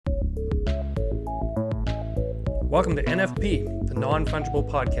Welcome to NFP, the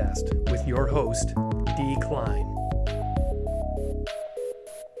non-fungible podcast, with your host, D. Klein.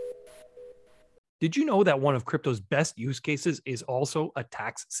 Did you know that one of crypto's best use cases is also a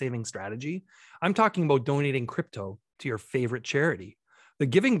tax-saving strategy? I'm talking about donating crypto to your favorite charity. The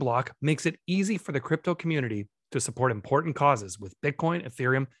Giving Block makes it easy for the crypto community to support important causes with Bitcoin,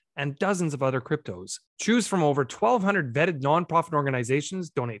 Ethereum, and dozens of other cryptos. Choose from over 1,200 vetted nonprofit organizations,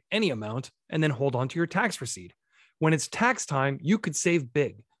 donate any amount, and then hold on to your tax receipt. When it's tax time, you could save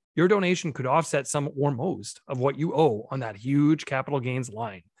big. Your donation could offset some or most of what you owe on that huge capital gains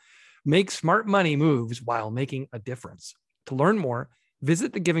line. Make smart money moves while making a difference. To learn more,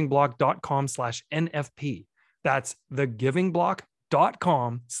 visit thegivingblock.com/NFP. That's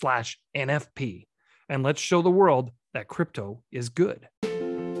thegivingblock.com/NFP. And let's show the world that crypto is good.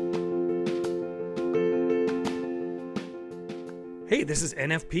 Hey, this is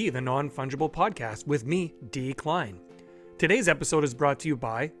NFP, the non-fungible podcast, with me, D. Klein. Today's episode is brought to you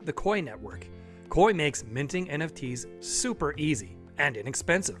by the Koi Network. Koi makes minting NFTs super easy and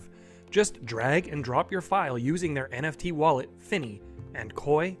inexpensive. Just drag and drop your file using their NFT wallet, Finny, and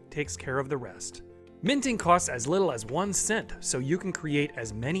Koi takes care of the rest. Minting costs as little as 1 cent, so you can create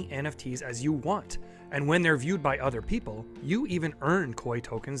as many NFTs as you want. And when they're viewed by other people, you even earn Koi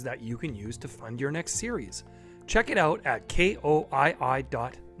tokens that you can use to fund your next series. Check it out at koi.network.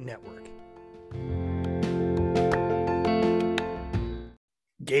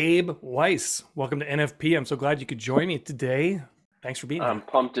 Gabe Weis, welcome to NFP. I'm so glad you could join me today. Thanks for being here. I'm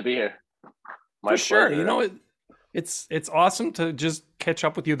pumped to be here. For sure. You know, it's awesome to just catch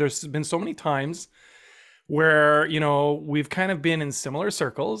up with you. There's been so many times where, you know, we've kind of been in similar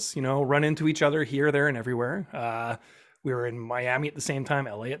circles, you know, run into each other here, there, and everywhere. We were in Miami at the same time,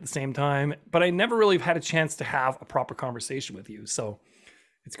 LA at the same time, but I never really had a chance to have a proper conversation with you. So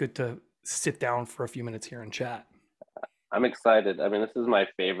it's good to sit down for a few minutes here and chat. I'm excited. I mean, this is my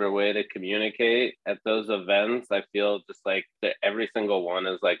favorite way to communicate at those events. I feel just like every single one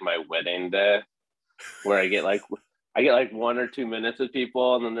is like my wedding day, where I get like 1 or 2 minutes with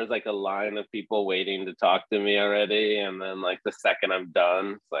people, and then there's like a line of people waiting to talk to me already. And then like the second I'm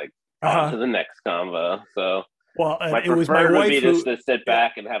done, it's like on to the next convo. So well, my preferred would be just to sit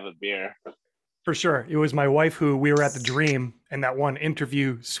back and have a beer. For sure. It was my wife who we were at the Dream in that one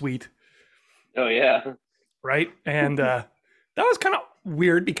interview suite. Oh, yeah. Right. And that was kind of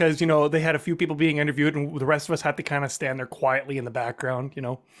weird because, you know, they had a few people being interviewed and the rest of us had to kind of stand there quietly in the background, you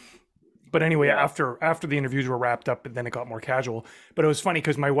know. But anyway, after the interviews were wrapped up, and then it got more casual. But it was funny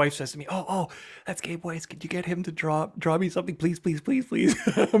because my wife says to me, "Oh, that's Gabe Weis. Could you get him to draw me something, please, please, please, please?"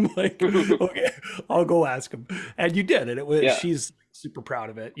 I'm like, "Okay, I'll go ask him." And you did, and it was she's super proud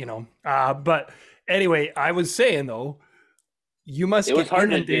of it, you know. But anyway, I was saying though, you must get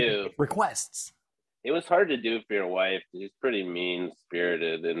inundated with requests. It was hard to do for your wife. She's a pretty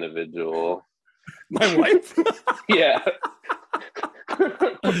mean-spirited individual. My wife? Yeah.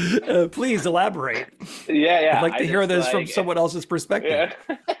 Please elaborate. Yeah. I'd like to hear this from someone else's perspective.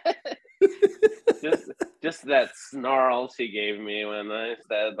 Yeah. just that snarl she gave me when I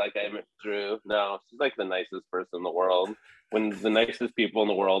said like I drew. No, she's like the nicest person in the world. When the nicest people in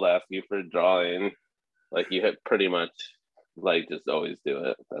the world ask you for a drawing, like you hit pretty much like just always do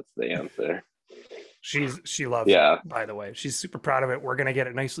it. That's the answer. She loves it, by the way. She's super proud of it. We're gonna get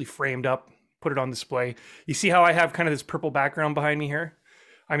it nicely framed up, put it on display. You see how I have kind of this purple background behind me here?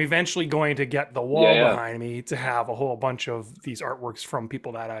 I'm eventually going to get the wall behind me to have a whole bunch of these artworks from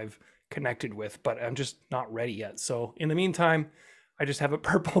people that I've connected with, but I'm just not ready yet. So in the meantime, I just have a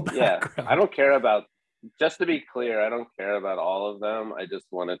purple background. Yeah, I don't care about, just to be clear, I don't care about all of them. I just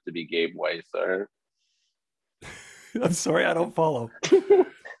want it to be Gabe Weis art. I'm sorry, I don't follow.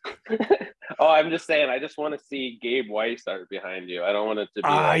 Oh, I'm just saying, I just want to see Gabe Weis art behind you. I don't want it to be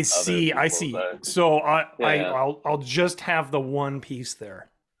like I see. Art. So I'll just have the one piece there.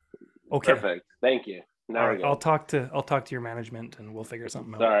 Okay. Perfect. Thank you. Now right, I'll talk to your management and we'll figure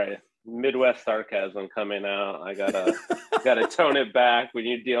something out. Sorry. Midwest sarcasm coming out. I gotta tone it back. When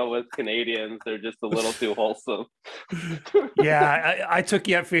you deal with Canadians, they're just a little too wholesome. Yeah, I took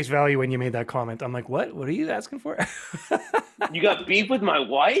you at face value when you made that comment. I'm like, what are you asking for? You got beef with my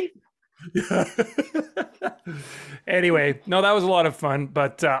wife? Yeah. Anyway, no, that was a lot of fun.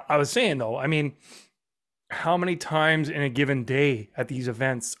 But I was saying though, I mean, how many times in a given day at these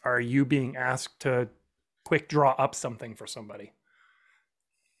events are you being asked to quick draw up something for somebody?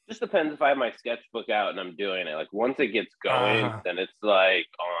 Just depends if I have my sketchbook out and I'm doing it. Like once it gets going, then it's like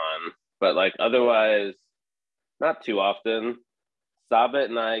on. But like otherwise, not too often. Sabit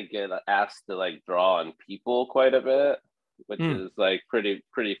and I get asked to like draw on people quite a bit, which is like pretty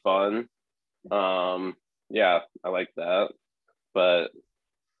fun. Yeah, I like that. But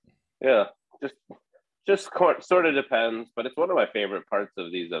yeah, just sort of depends. But it's one of my favorite parts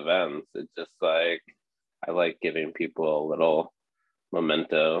of these events. It's just like I like giving people a little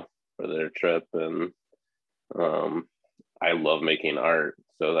memento for their trip, and um, I love making art.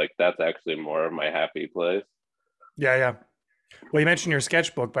 So like that's actually more of my happy place. Yeah, yeah. Well, you mentioned your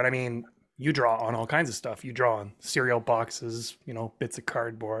sketchbook, but I mean, you draw on all kinds of stuff. You draw on cereal boxes, bits of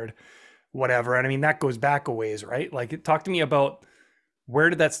cardboard, whatever. And I mean, that goes back a ways, right? Like, talk to me about where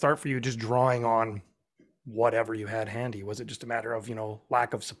did that start for you, just drawing on whatever you had handy? Was it just a matter of,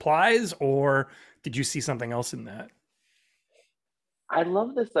 lack of supplies, or did you see something else in that? I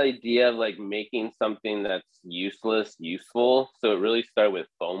love this idea of like making something that's useless useful. So it really started with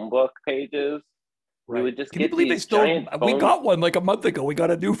phone book pages. We Right. would just Can you get believe they these still, giant we phone. got one like a month ago. We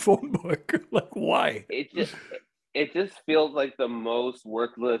got a new phone book. Like, why? It just it just feels like the most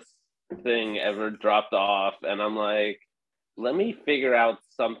worthless thing ever dropped off, and I'm like, let me figure out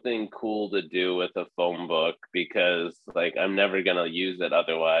something cool to do with a phone book because like I'm never gonna use it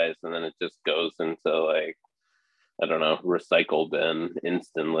otherwise, and then it just goes into like I don't know recycle bin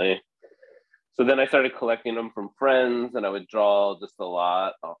instantly. So then I started collecting them from friends, and I would draw just a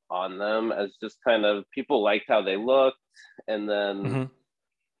lot on them as just kind of people liked how they looked, and then Hmm.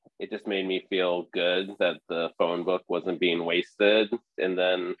 it just made me feel good that the phone book wasn't being wasted. And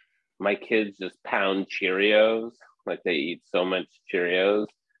then my kids just pound Cheerios, like they eat so much Cheerios.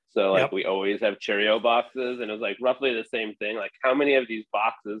 So like Yep. we always have Cheerio boxes, and it was like roughly the same thing. Like how many of these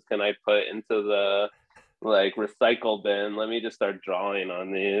boxes can I put into the like recycle bin? Let me just start drawing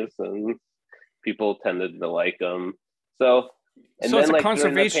on these, and people tended to like them. So, and So it's then a like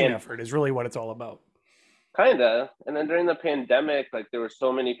during the conservation effort, is really what it's all about. kinda. And then during the pandemic, like there were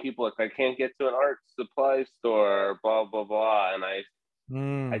so many people like I can't get to an art supply store, blah blah blah. And I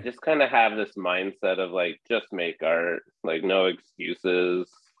Mm, just kind of have this mindset of like just make art, like no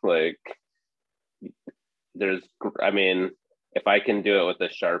excuses. Like there's I mean, if I can do it with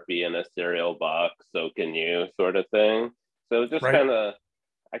a Sharpie and a cereal box, so can you, sort of thing. So just right. kind of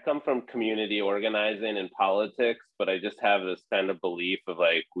I come from community organizing and politics, but I just have this kind of belief of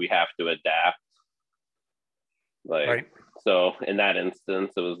like we have to adapt. Like Right. so in that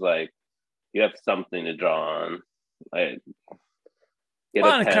instance, it was like you have something to draw on. Like get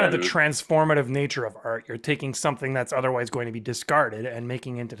a Well, and kind of the pen. transformative nature of art. You're taking something that's otherwise going to be discarded and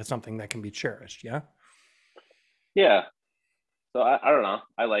making it into something that can be cherished. Yeah. Yeah. So I don't know.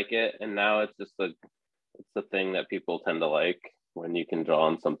 I like it. And now it's just it's the thing that people tend to like when you can draw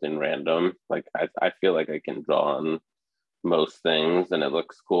on something random. Like I feel like I can draw on most things and it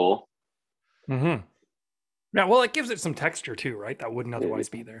looks cool. Hmm. Yeah. Well, it gives it some texture too, right? That wouldn't otherwise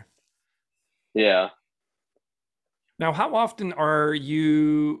be there. Yeah. Now, how often are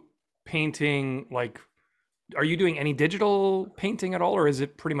you painting? Like, are you doing any digital painting at all, or is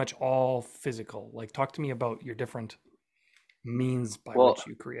it pretty much all physical? Like, talk to me about your different means by Well, which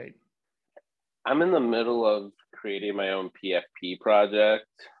you create. I'm in the middle of creating my own PFP project.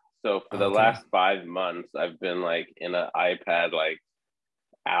 So for the Okay. last 5 months, I've been like in an iPad like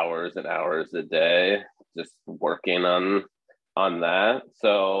hours and hours a day, just working on that.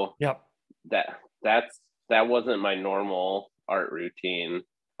 So Yep. that that's that wasn't my normal art routine.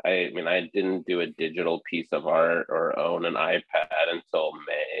 I mean, I didn't do a digital piece of art or own an iPad until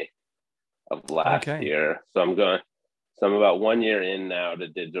May of last Okay. year. So I'm about 1 year in now to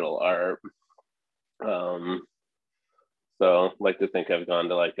digital art. Um, so I like to think I've gone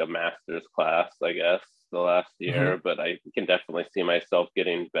to like a master's class, I guess, the last Hmm. year, but I can definitely see myself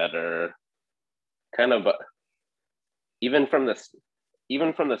getting better. Kind of even from the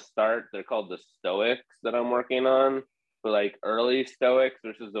even from the start, they're called the Stoics that I'm working on. But like early Stoics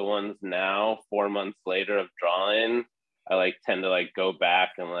versus the ones now, 4 months later of drawing, I like tend to like go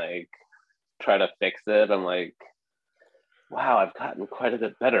back and like try to fix it. I'm like, wow, I've gotten quite a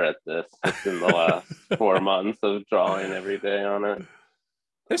bit better at this just in the last 4 months of drawing every day on it.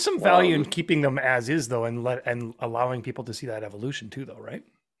 There's some value in Um, keeping them as is, though, and allowing people to see that evolution too, though, right?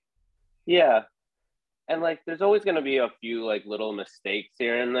 yeah, and like there's always going to be a few like little mistakes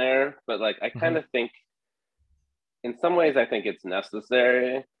here and there, but like I Hmm. kind of think in some ways I think it's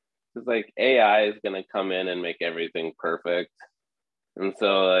necessary because like AI is going to come in and make everything perfect. And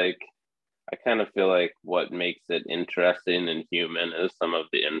so like I kind of feel like what makes it interesting and human is some of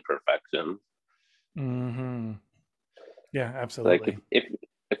the imperfections. Hmm. Yeah, Like absolutely.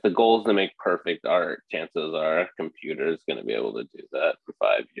 if the goal is to make perfect art, chances are a computer is going to be able to do that in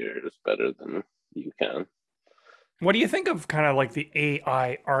 5 years better than you can. What do you think of kind of like the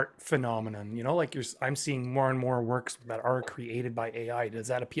AI art phenomenon? Like I'm seeing more and more works that are created by AI. Does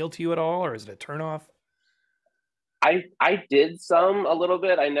that appeal to you at all, or is it a turnoff? I did some a little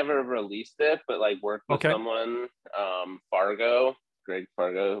bit. I never released it, but like worked with Okay. someone, Fargo, Greg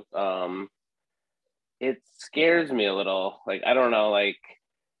Fargo. It scares me a little. Like I don't know, like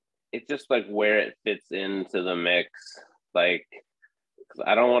it's just like where it fits into the mix. Like 'cause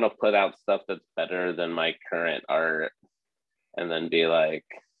I don't want to put out stuff that's better than my current art and then be like,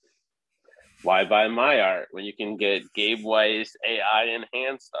 why buy my art when you can get Gabe Weis AI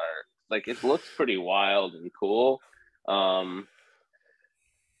enhanced art? Like it looks pretty wild and cool. Um,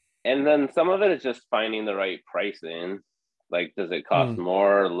 and then some of it is just finding the right pricing. Like, does it cost Mm.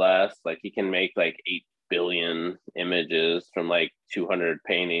 more or less? Like, he can make like 8 billion images from like 200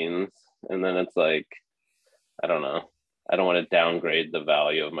 paintings. And then it's like, I don't know. I don't want to downgrade the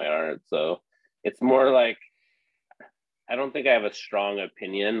value of my art. So it's more like, I don't think I have a strong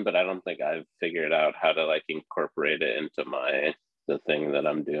opinion, but I don't think I've figured out how to like incorporate it into the thing that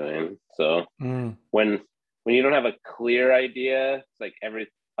I'm doing. So Mm. when when you don't have a clear idea, it's like every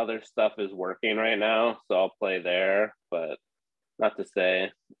other stuff is working right now, so I'll play there, but not to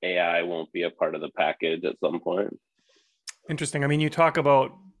say AI won't be a part of the package at some point. Interesting. I mean, you talk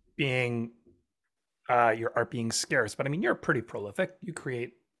about being your art being scarce, but I mean, you're pretty prolific. You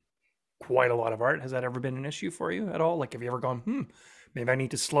create quite a lot of art. Has that ever been an issue for you at all? Like, have you ever gone, maybe I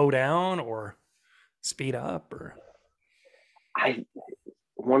need to slow down or speed up or? I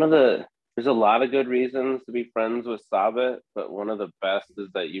one of the There's a lot of good reasons to be friends with Sabit, but one of the best is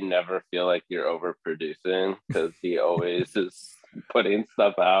that you never feel like you're overproducing because he always is putting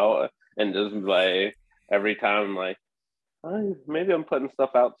stuff out and just like every time like maybe I'm putting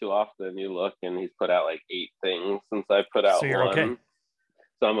stuff out too often. You look and he's put out like 8 things since I put So out you're okay. one.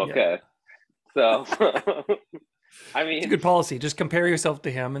 So I'm Yeah. okay. So I It's a mean, good policy. Just compare yourself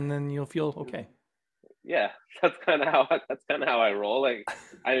to him and then you'll feel okay. yeah, that's kind of how I roll. Like,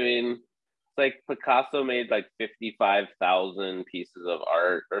 I mean, it's like Picasso made like 55,000 pieces of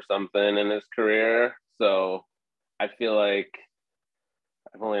art or something in his career. So I feel like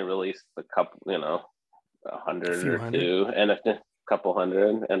I've only released a couple, a A hundred few or hundred. two NFT, couple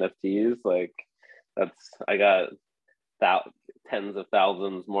hundred NFTs. Like I got thou- tens of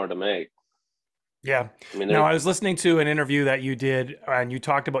thousands more to make. Yeah. I mean, Now, there's I was listening to an interview that you did, and you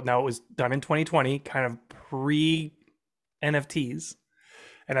talked about now it was done in 2020, kind of pre NFTs.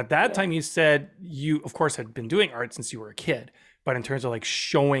 And at that yeah, time, you said you, of course, had been doing art since you were a kid, but in terms of like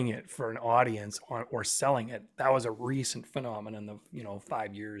showing it for an audience or selling it, that was a recent phenomenon of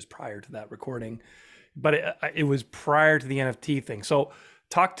 5 years prior to that recording. But it was prior to the NFT thing. So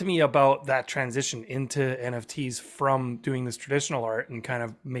talk to me about that transition into NFTs from doing this traditional art and kind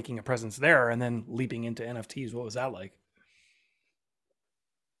of making a presence there, and then leaping into NFTs. What was that like?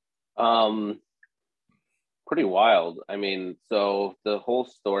 um, pretty wild. I mean, so the whole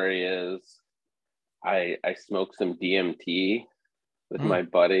story is I smoked some DMT with Mm. my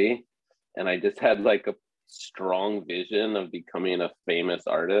buddy, and I just had like a strong vision of becoming a famous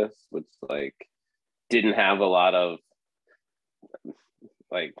artist, which like didn't have a lot of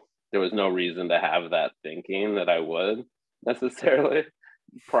like there was no reason to have that thinking that I would necessarily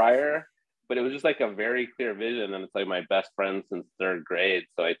prior, but it was just like a very clear vision, and it's like my best friend since third grade,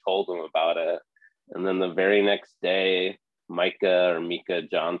 so I told him about it, and then the very next day, Mika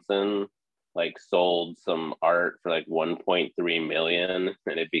Johnson like sold some art for like 1.3 million,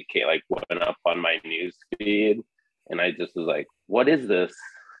 and it became like went up on my news feed, and I just was like, what is this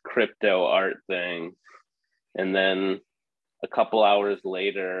crypto art thing? And then a couple hours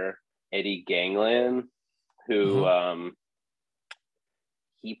later, Eddie Gangland, who Hmm.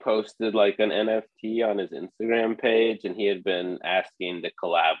 he posted like an NFT on his Instagram page, and he had been asking to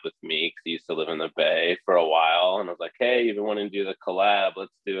collab with me because he used to live in the Bay for a while. And I was like, hey, you've been wanting to do the collab,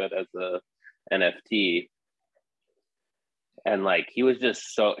 let's do it as a NFT. And like he was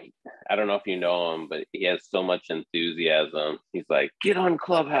just so, I don't know if you know him, but he has so much enthusiasm. He's like, get on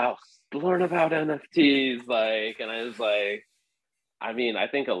Clubhouse, learn about NFTs. Like, and I was like, I mean, I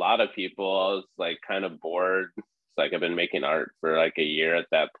think a lot of people is like kind of bored. It's like I've been making art for like a year at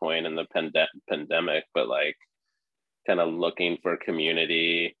that point in the pandemic, but like kind of looking for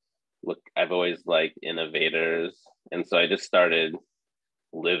community. Look, I've always liked innovators, and so I just started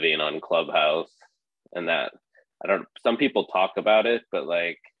living on Clubhouse, and that I don't. Some people talk about it, but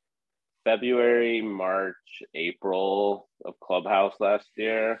like February, March, April of Clubhouse last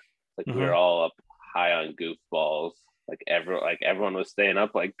year, like we were Hmm. all up high on goofballs. Like everyone was staying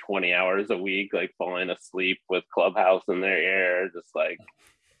up like 20 hours a week, like falling asleep with Clubhouse in their ear, just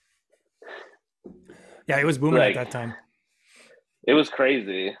Yeah, it was booming at like that time. it was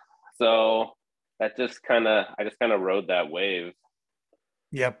crazy. So that just kind of I just kind of rode that wave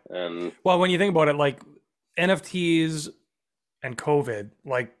Yep. and Well, when you think about it, like NFTs and COVID,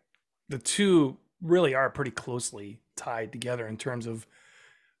 like the two really are pretty closely tied together in terms of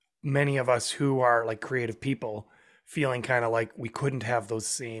many of us who are like creative people feeling kind of like we couldn't have those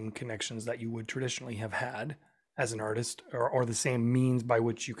same connections that you would traditionally have had as an artist, or the same means by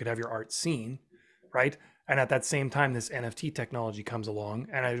which you could have your art seen, right? And at that same time, this NFT technology comes along,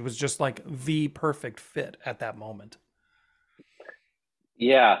 and it was just like the perfect fit at that moment.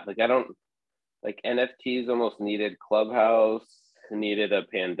 Yeah, like I don't like NFTs almost needed Clubhouse, needed a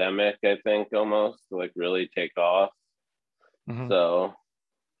pandemic, I think, almost to like really take off. Mm-hmm. So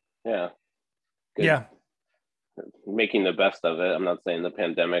yeah, good, Yeah. making the best of it. I'm not saying the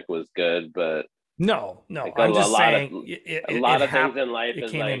pandemic was good, but No, no. like I'm a just lot of saying a it lot of things in life it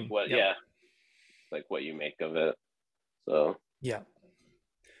is came like in. what, Yep. yeah, like what you make of it. So Yeah.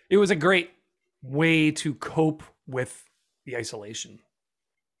 It was a great way to cope with the isolation.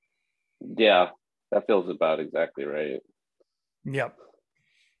 yeah, that feels about exactly right. Yep.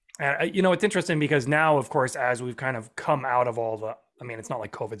 And it's interesting because now, of course, as we've kind of come out of all the, I mean, it's not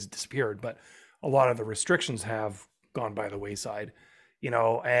like COVID's disappeared, but a lot of the restrictions have gone by the wayside,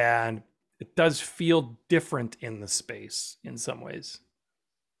 and it does feel different in the space in some ways.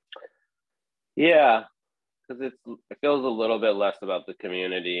 Yeah, because it feels a little bit less about the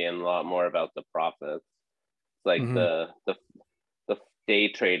community and a lot more about the profits. It's like Hmm. the day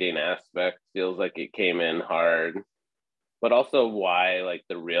trading aspect feels like it came in hard, but also why like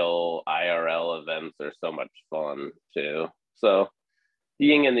the real IRL events are so much fun too. So the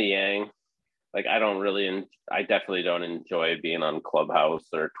yin and the yang. Like I definitely don't enjoy being on Clubhouse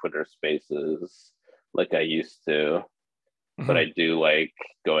or Twitter Spaces like I used to, but Hmm. I do like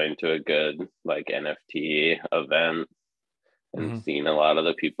going to a good like NFT event and Hmm. seeing a lot of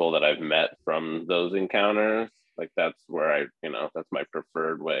the people that I've met from those encounters. Like that's where that's my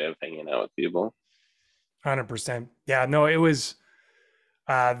preferred way of hanging out with people. 100%. Yeah, no, it was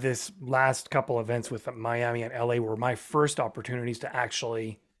this last couple events with Miami and LA were my first opportunities to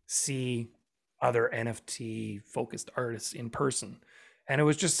actually see other NFT focused artists in person. And it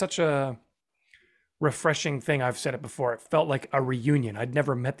was just such a refreshing thing. I've said it before. It felt like a reunion. I'd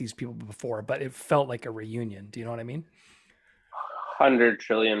never met these people before, but it felt like a reunion. Do you know what I mean? 100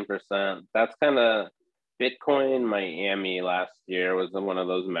 trillion%. That's kind of Bitcoin Miami last year was one of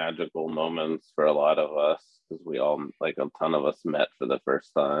those magical moments for a lot of us because we all, like a ton of us, met for the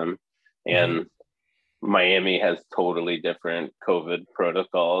first time. Mm-hmm. And Miami has totally different COVID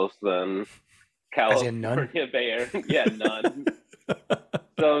protocols than As in none. California Bay Area. Yeah, none.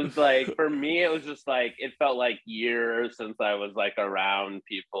 So it was like for me, it was just like it felt like years since I was like around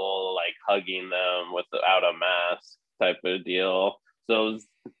people, like hugging them without a mask type of deal. So it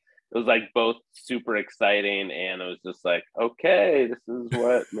was like both super exciting and it was just like, okay, this is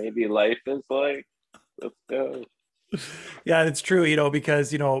what maybe life is like. Let's go. Yeah, it's true,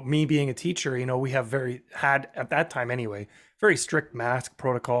 because, me being a teacher, we have had at that time anyway, very strict mask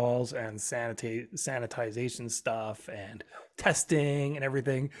protocols and sanitization stuff and testing and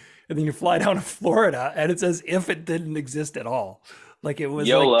everything. And then you fly down to Florida and it's as if it didn't exist at all. Like it was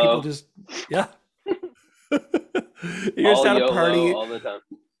like people YOLO. just, yeah. You just All had a YOLO party, all the time.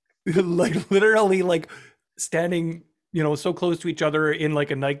 like literally like standing, so close to each other in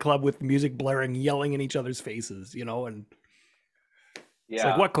like a nightclub with music blaring, yelling in each other's faces, and it's like,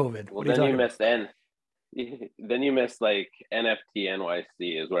 Yeah. what COVID? Well, What are you then you talking about? missed then you missed like NFT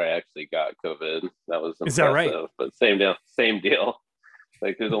NYC is where I actually got COVID. That was Is that right? impressive, but same deal, same deal.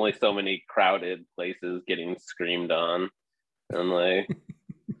 Like there's only so many crowded places getting screamed on, and like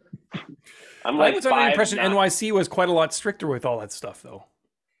I'm I like was under the five impression not. NYC was quite a lot stricter with all that stuff, though.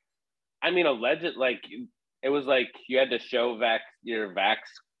 I mean, alleged like it was like you had to show your vax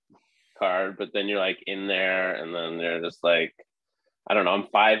card, but then you're like in there, and then they're just like I don't know. I'm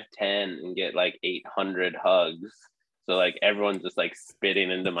 5'10" and get like 800 hugs. So like everyone's just like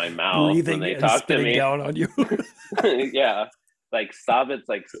spitting into my mouth when Breathing they and talk to spitting me. down on you. Yeah. Like Sabit's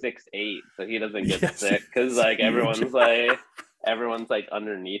like 6'8", so he doesn't get Yes, sick because it's like huge. everyone's like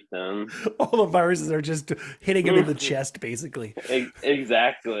underneath him. All the viruses are just hitting him in the chest, basically.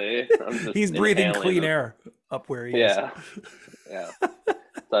 Exactly. I'm just He's breathing inhaling clean them. air up where he is. Yeah. Yeah.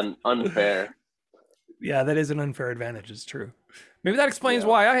 It's unfair. Yeah, that is an unfair advantage. It's true. Maybe that explains Yeah.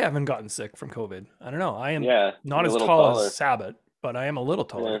 why I haven't gotten sick from COVID. I don't know. I am Yeah. not You're a as little tall as taller. Sabbath, but I am a little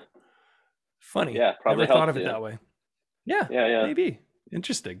Yeah. taller. Funny. Yeah. Never Probably thought helps of it you. that way. Yeah, Yeah. Yeah. maybe.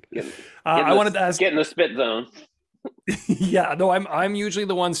 Interesting. Get, I wanted to ask. get in the spit zone. Yeah, no, I'm usually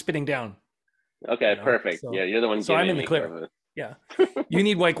the one spitting down. Okay, perfect. So Yeah, you're the one I'm giving in the me clear. COVID. Yeah, you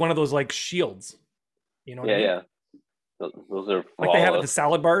need like one of those like shields. You know what I Yeah, mean? yeah. Those are Like they have at the flawless.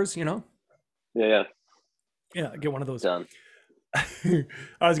 salad bars. Yeah, yeah. Yeah, get one of those. Done. I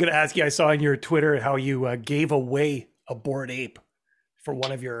was going to ask you, I saw on your Twitter how you gave away a Bored Ape for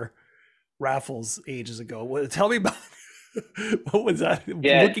one of your raffles ages ago. Tell me about what was that?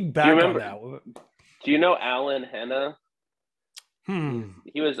 Yeah. Looking Do you back on remember? that. Do you know Alan Henna? Hmm.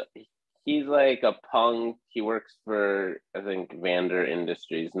 He's like a punk. He works for, I think, Vander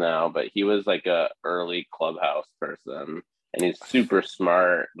Industries now, but he was like a early Clubhouse person, and he's super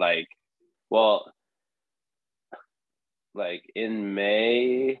smart. Well, like in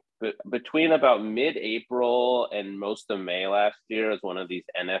May, between about mid-April and most of May last year was one of these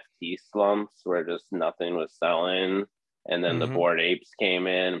NFT slumps where just nothing was selling. And then the Bored Apes came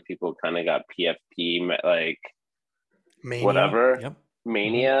in and people kind of got PFP, like Mania. whatever, Yep.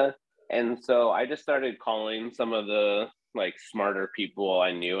 mania. And so I just started calling some of the like smarter people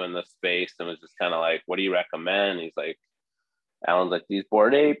I knew in the space and was just kind of like, what do you recommend? He's like, Alan's like, these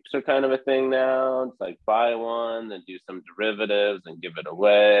Bored Apes are kind of a thing now. It's like buy one, then do some derivatives and give it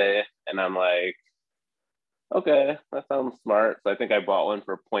away. And I'm like, okay, that sounds smart. So I think I bought one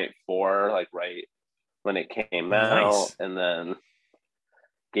for 0.4, like right when it came out, and then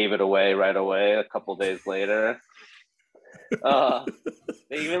gave it away right away a couple days later. They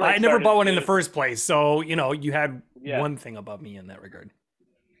even, like, I never bought one in the first place. So, you had one thing above me in that regard.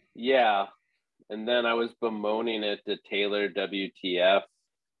 Yeah. And then I was bemoaning it to Taylor WTF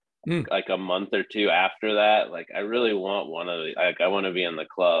like a month or two after that. Like, I really want one of the, like, I want to be in the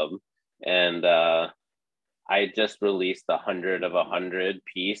club. And I just released 100 of 100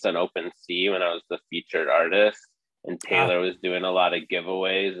 piece on OpenSea when I was the featured artist. And Taylor was doing a lot of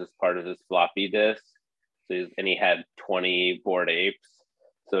giveaways as part of his floppy disk. So he had 20 Bored Apes.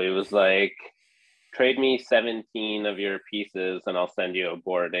 So he was like, trade me 17 of your pieces and I'll send you a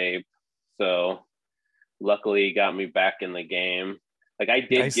Bored Ape. So luckily he got me back in the game. Like, I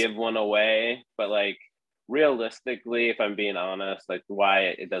did give one away, but like realistically, if I'm being honest, like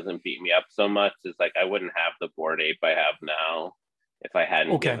why it doesn't beat me up so much is like I wouldn't have the Bored Ape I have now if I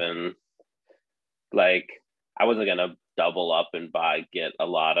hadn't given, like, I wasn't gonna double up and get a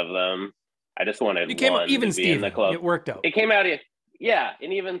lot of them. I just wanted one to be in the club. It worked out. It came out, yeah,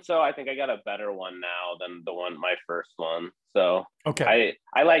 and even so, I think I got a better one now than my first one. So I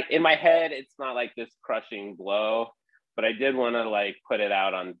like, in my head, it's not like this crushing blow, but I did want to like put it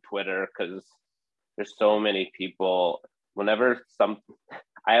out on Twitter because there's so many people. Whenever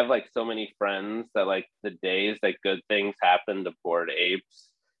I have like so many friends that like the days that good things happen to Bored Apes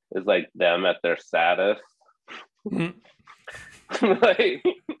is like them at their saddest.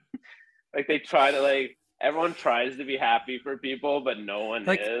 like they try to, like, everyone tries to be happy for people, but no one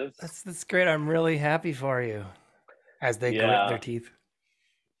is. That's great. I'm really happy for you. As they grit their teeth.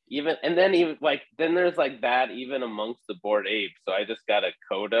 Then there's like that even amongst the Bored Apes. So I just got a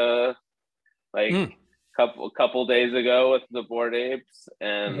coda like couple days ago with the Bored Apes,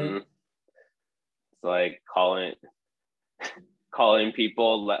 and it's like calling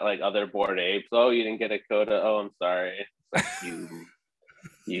people like other Bored Apes. Oh, you didn't get a coda. Oh, I'm sorry. Like,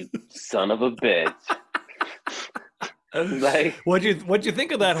 you son of a bitch. Like, what'd you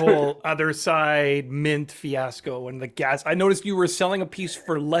think of that whole other side mint fiasco and the gas? I noticed you were selling a piece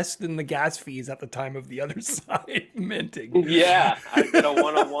for less than the gas fees at the time of the other side minting. Yeah, I did a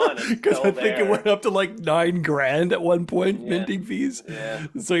 101 because I think it went up to like $9,000 at one point, minting fees. Yeah.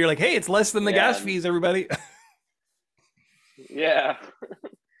 So you're like, hey, it's less than the gas fees, everybody. Yeah.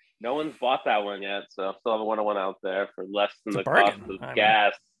 No one's bought that one yet, so I still have a 101 out there for less than the cost of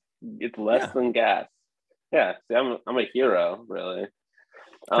gas. It's less than gas. Yeah, see, I'm a hero, really.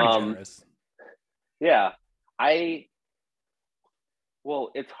 Pretty generous. Yeah,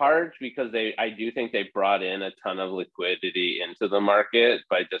 well, it's hard because I do think they brought in a ton of liquidity into the market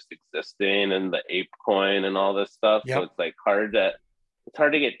by just existing and the ape coin and all this stuff. Yep. So it's like hard to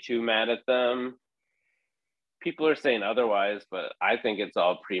get too mad at them. People are saying otherwise, but I think it's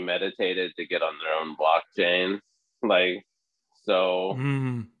all premeditated to get on their own blockchain. Like, so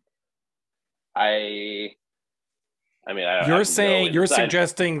you're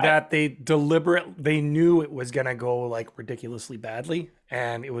suggesting that they knew it was going to go like ridiculously badly,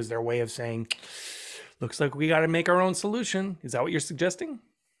 and it was their way of saying, looks like we got to make our own solution. Is that what you're suggesting?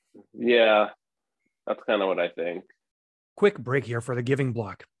 Yeah, that's kind of what I think. Quick break here for the Giving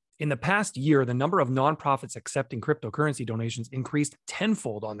Block. In the past year, the number of nonprofits accepting cryptocurrency donations increased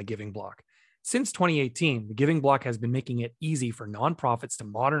tenfold on the Giving Block. Since 2018, the Giving Block has been making it easy for nonprofits to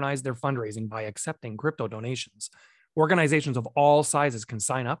modernize their fundraising by accepting crypto donations. Organizations of all sizes can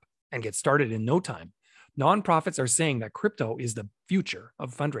sign up and get started in no time. Nonprofits are saying that crypto is the future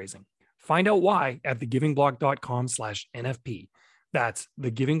of fundraising. Find out why at thegivingblock.com/NFP. That's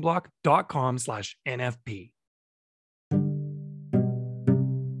thegivingblock.com/NFP.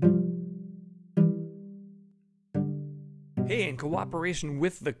 cooperation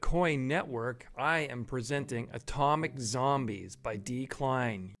with the Koi Network, I am presenting Atomic Zombies by D.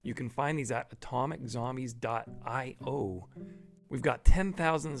 Klein. You can find these at atomiczombies.io. We've got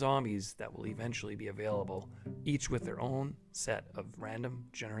 10,000 zombies that will eventually be available, each with their own set of random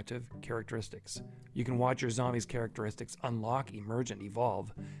generative characteristics. You can watch your zombies' characteristics unlock, emerge, and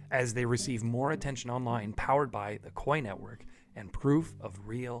evolve as they receive more attention online, powered by the Koi Network and proof of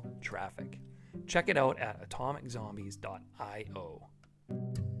real traffic. Check it out at atomiczombies.io.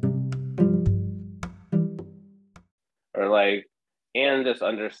 Or like, and just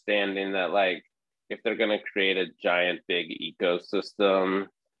understanding that like, if they're going to create a giant big ecosystem,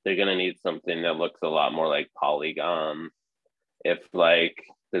 they're going to need something that looks a lot more like Polygon. If like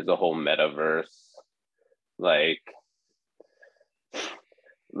there's a whole metaverse like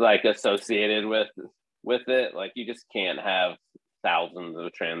associated with it, like you just can't have thousands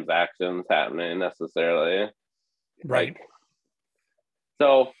of transactions happening necessarily. Right. Like,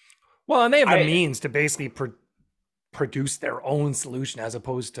 so well, and they have the means to basically produce their own solution as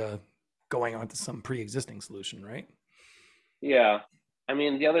opposed to going on to some pre-existing solution, right? Yeah. I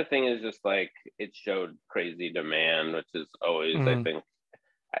mean, the other thing is just like it showed crazy demand, which is always, I think,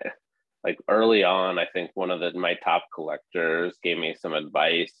 like early on, I think one of my top collectors gave me some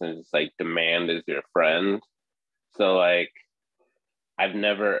advice, and it's like demand is your friend. So like I've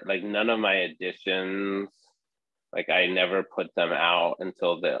never, like none of my editions, like I never put them out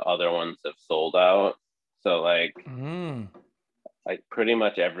until the other ones have sold out. So like pretty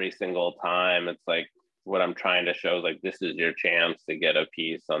much every single time, it's like what I'm trying to show is like this is your chance to get a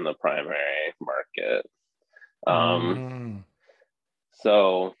piece on the primary market.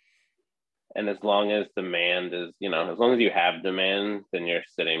 So, and as long as demand is, as long as you have demand, then you're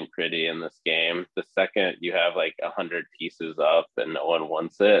sitting pretty in this game. The second you have like 100 pieces up and no one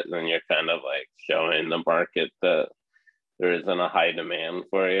wants it, then you're kind of like showing the market that there isn't a high demand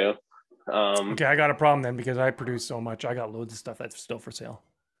for you. Okay, I got a problem then because I produce so much. I got loads of stuff that's still for sale.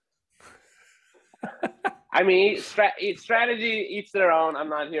 I mean, each strategy, each their own. I'm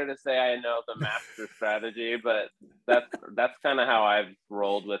not here to say I know the master strategy, but that's kind of how I've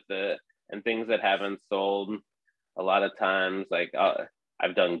rolled with it. And things that haven't sold, a lot of times, like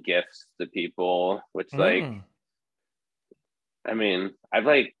I've done gifts to people, which like, I mean, I've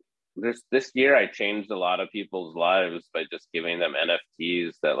like, this year I changed a lot of people's lives by just giving them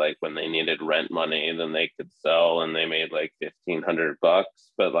NFTs that like when they needed rent money, then they could sell, and they made like $1,500.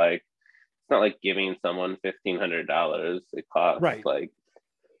 But like, it's not like giving someone $1,500. It costs like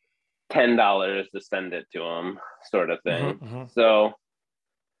 $10 to send it to them, sort of thing. So,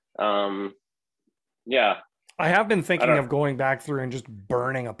 yeah. I have been thinking of going back through and just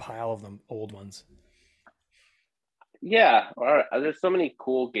burning a pile of them old ones. Yeah, or there's so many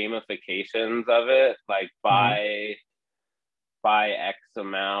cool gamifications of it, like buy X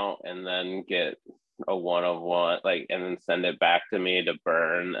amount and then get a 1 of 1, like, and then send it back to me to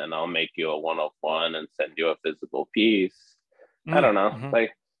burn, and I'll make you a 1 of 1 and send you a physical piece. I don't know.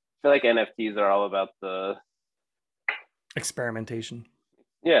 Like, I feel like NFTs are all about the experimentation.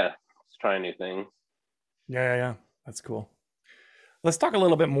 Yeah, let's try new things. Yeah. That's cool. Let's talk a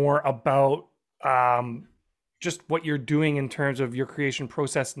little bit more about just what you're doing in terms of your creation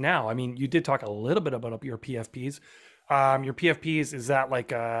process now. I mean, you did talk a little bit about your PFPs. Your PFPs, is that like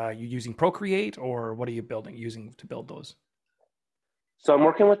you using Procreate, or what are you using to build those? So I'm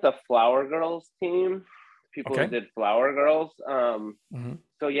working with the Flower Girls team, people who did Flower Girls.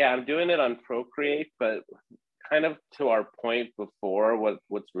 So yeah, I'm doing it on Procreate, but kind of to our point before,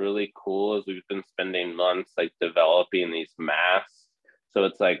 what's really cool is we've been spending months like developing these masks. So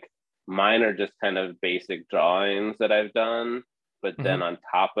it's like mine are just kind of basic drawings that I've done, but then on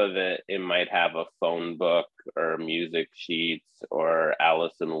top of it, it might have a phone book or music sheets or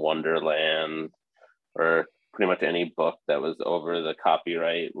Alice in Wonderland or pretty much any book that was over the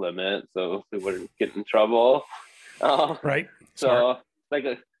copyright limit, so we wouldn't get in trouble. Right. So Smart. like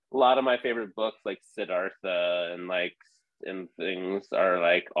a lot of my favorite books, like Siddhartha and things, are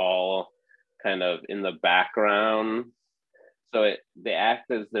like all kind of in the background. So they act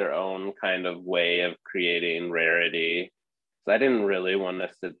as their own kind of way of creating rarity. So I didn't really want to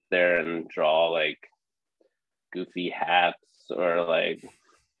sit there and draw like goofy hats or like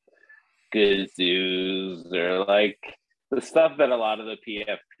good zoos or like the stuff that a lot of the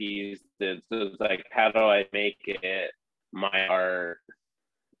PFPs did. So it's like, how do I make it my art,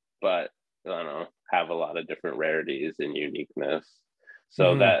 but I don't know, have a lot of different rarities and uniqueness.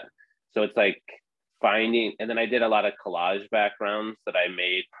 So so it's like finding, and then I did a lot of collage backgrounds that I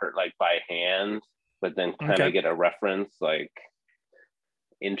made like by hand, but then kind of get a reference, like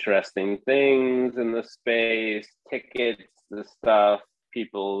interesting things in the space, tickets the stuff,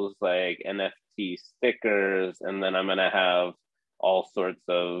 people's like NFT stickers, and then I'm gonna have all sorts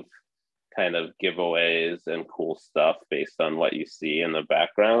of kind of giveaways and cool stuff based on what you see in the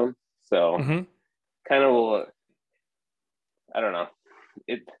background. So kind of will, I don't know.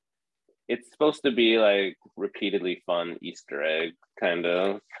 It's supposed to be like repeatedly fun Easter egg kind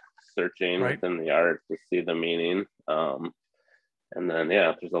of searching within the art to see the meaning. And then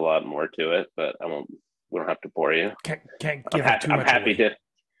there's a lot more to it, but we don't have to bore you. Can't give it too much. I'm happy away.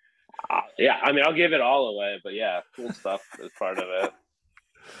 to. I mean, I'll give it all away, but yeah, cool stuff is part of it.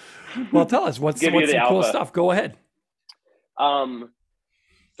 Well, tell us what's some cool stuff. Go ahead. So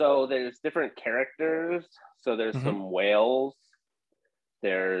there's different characters. So there's some whales.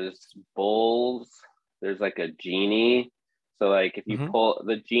 There's bulls. There's like a genie. So like if you pull,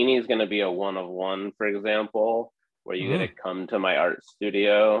 the genie is going to be a 1 of 1, for example, where you get to come to my art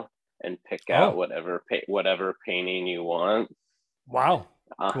studio and pick out whatever painting you want. Wow,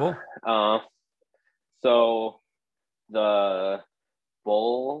 cool. So the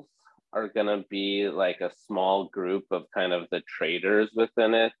bulls are going to be like a small group of kind of the traders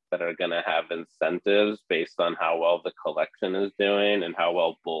within it that are going to have incentives based on how well the collection is doing and how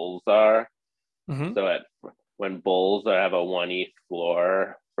well bulls are. So when bulls have a 1 ETH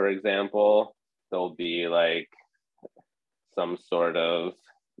floor, for example, there'll be like some sort of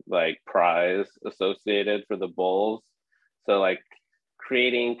like prize associated for the bulls. So like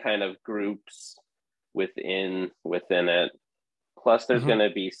creating kind of groups within it. Plus there's going to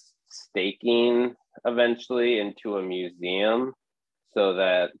be staking eventually into a museum, so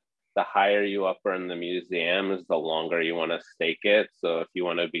that the higher you up in the museum is the longer you want to stake it. So if you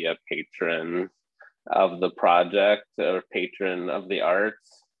want to be a patron of the project or patron of the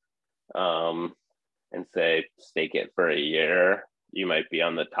arts, and say stake it for a year, you might be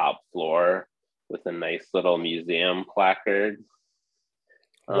on the top floor with a nice little museum placard.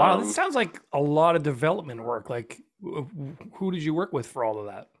 Wow, this sounds like a lot of development work. Like, who did you work with for all of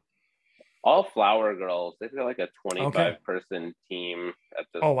that? All Flower Girls. They've got like a 25-person team at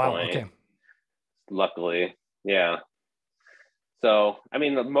this point. Oh, wow, okay. Luckily, yeah. So, I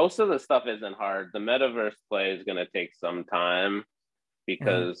mean, most of the stuff isn't hard. The metaverse play is going to take some time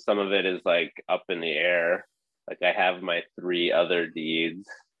because some of it is like up in the air. Like I have my 3 other deeds.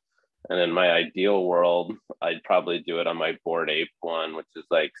 And in my ideal world, I'd probably do it on my Bored Ape one, which is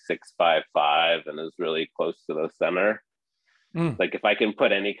like 655 and is really close to the center. Like if I can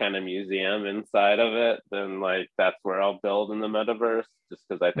put any kind of museum inside of it, then like that's where I'll build in the metaverse, just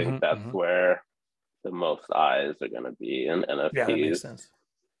because I think that's where the most eyes are going to be in NFTs. Yeah, that makes sense.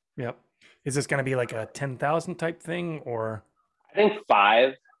 Yep. Is this going to be like a 10,000 type thing, or? I think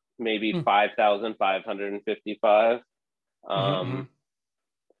 5, maybe 5,555. I'm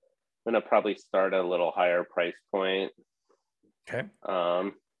going to probably start at a little higher price point. Okay.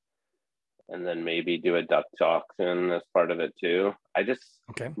 And then maybe do a Dutch auction as part of it too.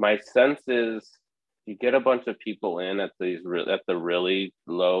 My sense is you get a bunch of people in at the really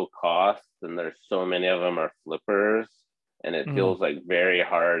low cost, and there's so many of them are flippers, and it feels like very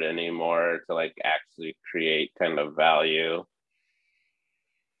hard anymore to like actually create kind of value.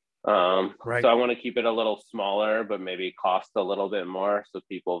 So I want to keep it a little smaller, but maybe cost a little bit more so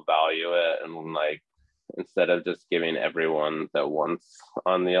people value it, and like instead of just giving everyone that wants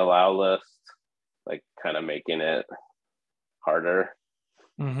on the allow list, like kind of making it harder.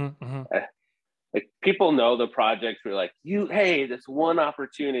 Like people know the projects were like, hey, this one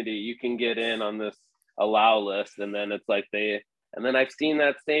opportunity you can get in on this allow list, and then it's like and then I've seen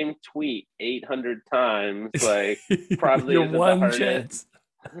that same tweet 800 times. Like probably isn't one the hardest. Chance.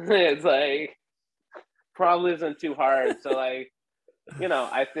 It's like probably isn't too hard. So like,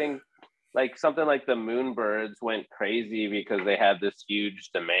 I think like something like the Moonbirds went crazy because they had this huge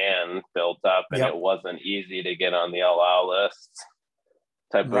demand built up, and it wasn't easy to get on the allow list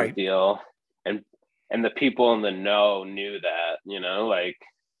type of deal. And the people in the know knew that, like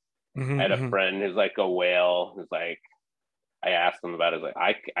I had a friend who's like a whale who's like, I asked him about it, like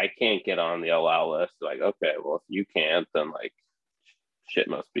I can't get on the allow list. Like, okay, well if you can't, then like shit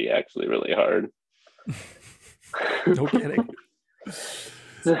must be actually really hard. No kidding.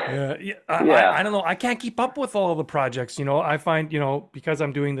 I don't know. I can't keep up with all the projects. I find, because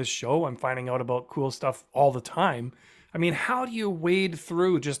I'm doing this show, I'm finding out about cool stuff all the time. I mean, how do you wade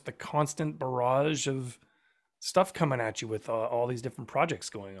through just the constant barrage of stuff coming at you with all these different projects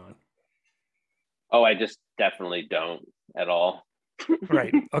going on? Oh, I just definitely don't at all.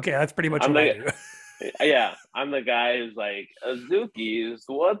 Right. Okay. That's pretty much what I do. Yeah. I'm the guy who's like, Azuki's,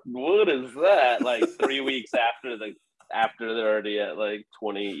 what is that? Like 3 weeks after they're already at like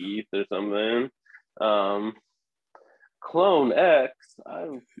 20 ETH or something. Clone X.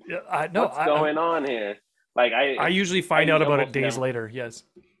 No, What's going on here? Like I usually find out about it days later. Yes.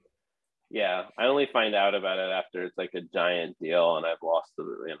 Yeah, I only find out about it after it's like a giant deal, and I've lost the.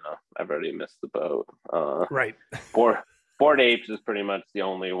 I've already missed the boat. Right. Bored Apes is pretty much the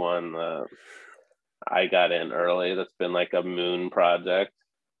only one that I got in early. That's been like a moon project.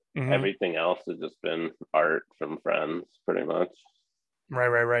 Mm-hmm. Everything else has just been art from friends, pretty much.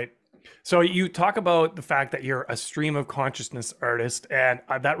 Right. So you talk about the fact that you're a stream of consciousness artist, and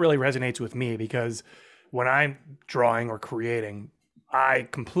that really resonates with me because when I'm drawing or creating, I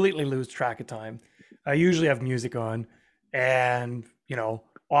completely lose track of time. I usually have music on, and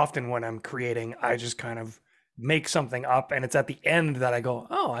often when I'm creating, I just kind of make something up, and it's at the end that I go,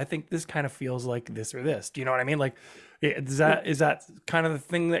 "Oh, I think this kind of feels like this or this." Do you know what I mean? Like, is that kind of the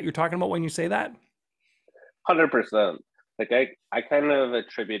thing that you're talking about when you say that? 100%. Like I kind of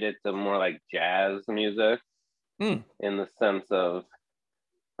attribute it to more like jazz music in the sense of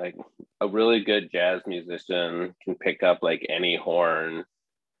like a really good jazz musician can pick up like any horn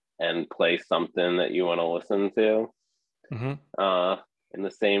and play something that you want to listen to. Mm-hmm. In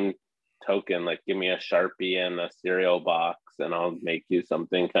the same token, like give me a Sharpie and a cereal box and I'll make you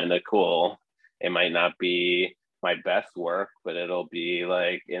something kind of cool. It might not be my best work, but it'll be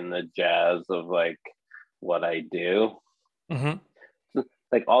like in the jazz of like what I do. Mm-hmm.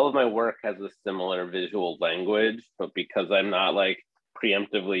 Like all of my work has a similar visual language, but because I'm not like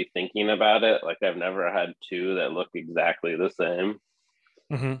preemptively thinking about it, like I've never had two that look exactly the same.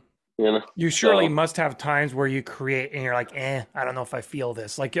 Mm-hmm. You know, You surely must have times where you create and you're like, I don't know if I feel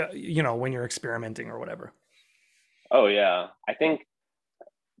this, like, when you're experimenting or whatever. Oh yeah. I think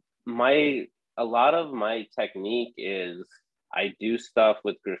a lot of my technique is I do stuff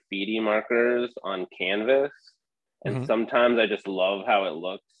with graffiti markers on canvas. And Mm-hmm. sometimes I just love how it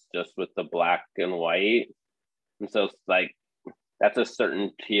looks just with the black and white. And so it's like, that's a certain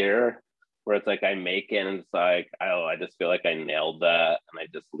tier where it's like I make it and it's like, oh, I just feel like I nailed that and I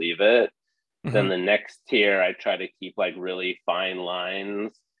just leave it. Mm-hmm. Then the next tier, I try to keep like really fine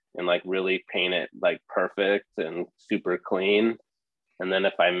lines and like really paint it like perfect and super clean. And then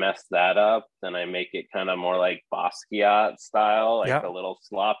if I mess that up, then I make it kind of more like Basquiat style, like Yep. a little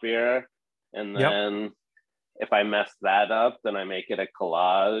sloppier. And Yep. then if I mess that up, then I make it a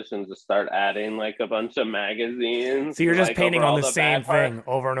collage and just start adding like a bunch of magazines. So you're just like painting on the same part. thing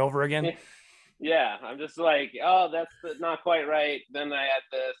over and over again? Yeah, I'm just like, oh, that's not quite right. Then I add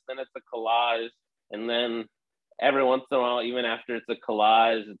this, then it's a collage. And then every once in a while, even after it's a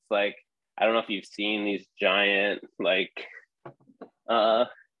collage, it's like, I don't know if you've seen these giant like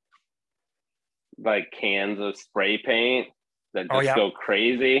cans of spray paint that just go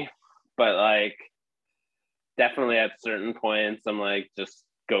crazy. But like definitely at certain points I'm like just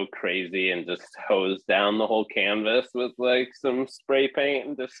go crazy and just hose down the whole canvas with like some spray paint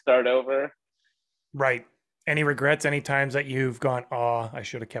and just start over. Right. Any regrets, any times that you've gone, oh, I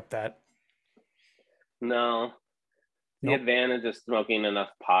should have kept that? No. The advantage of smoking enough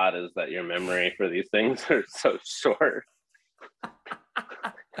pot is that your memory for these things are so short.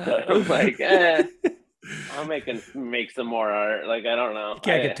 I'm like, I'll make some more art. Like, I don't know. You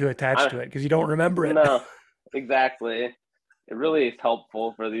can't get too attached to it because you don't remember it. No, exactly. It really is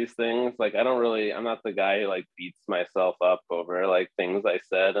helpful for these things. Like, I'm not the guy who like beats myself up over like things I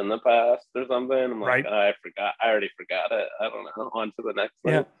said in the past or something. I'm like, I already forgot it. I don't know. On to the next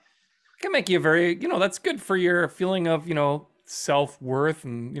thing. Yeah. It can make you very, that's good for your feeling of, self-worth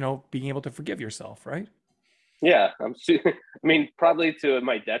and, being able to forgive yourself, right? Yeah, I mean, probably to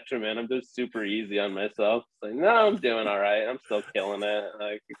my detriment. I'm just super easy on myself. It's like, no, I'm doing all right. I'm still killing it.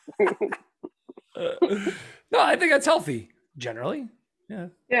 Like, no, I think that's healthy generally. Yeah.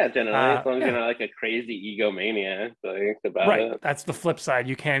 Yeah, generally, as long as you're not like a crazy egomaniac like, about it. That's the flip side.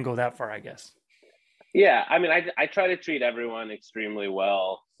 You can go that far, I guess. Yeah, I mean, I try to treat everyone extremely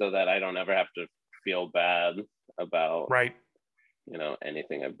well so that I don't ever have to feel bad about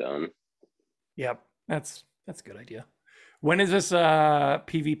anything I've done. Yep, that's a good idea. When is this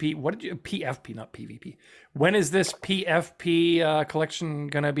PvP? What did you PFP, not PvP? When is this PFP collection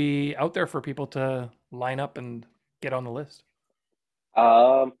gonna be out there for people to line up and get on the list?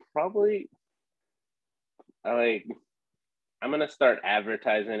 Probably like I'm gonna start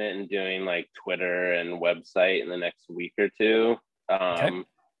advertising it and doing like Twitter and website in the next week or two. But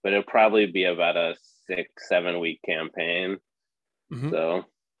it'll probably be about a 6-7 week campaign. Mm-hmm. So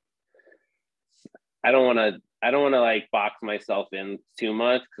I don't want to like box myself in too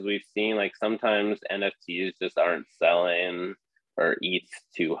much because we've seen like sometimes NFTs just aren't selling or ETH's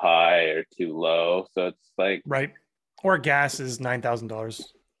too high or too low. So it's like or gas is $9,000.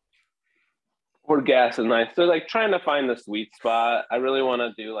 for gas is nice. So like trying to find the sweet spot. I really want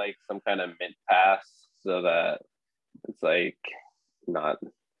to do like some kind of mint pass so that it's like not,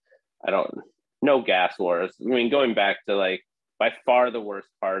 I don't, no gas wars. I mean, going back to like by far the worst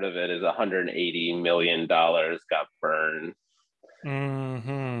part of it is $180 million got burned.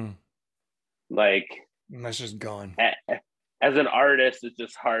 Mm-hmm. Like That's just gone. As an artist, it's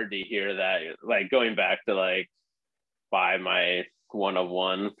just hard to hear that. Like going back to like buy my one of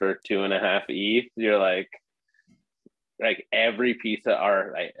one for 2.5 ETH, you're like every piece of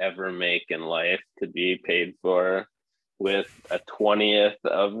art I ever make in life could be paid for with a 20th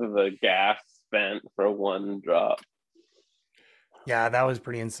of the gas spent for one drop. Yeah, that was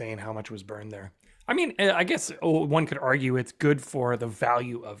pretty insane how much was burned there. I mean, I guess one could argue it's good for the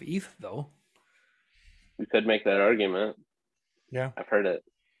value of ETH, though. You could make that argument. Yeah, I've heard it.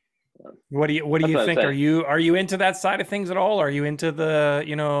 What do you think? Are you into that side of things at all? Are you into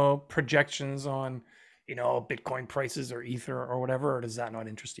the projections on Bitcoin prices or Ether or whatever, or does that not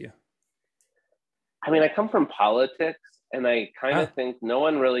interest you? I mean, I come from politics, and I kind of think no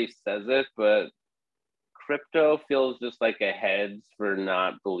one really says it, but crypto feels just like a hedge for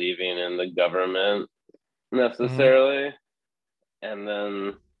not believing in the government necessarily. Mm-hmm. And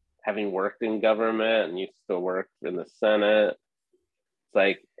then having worked in government and used to work in the Senate, it's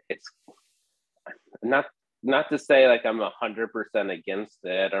like, it's not to say like I'm 100% against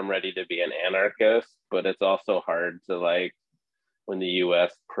it. I'm ready to be an anarchist, but it's also hard to like when the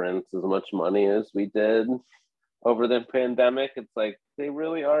US prints as much money as we did over the pandemic, it's like they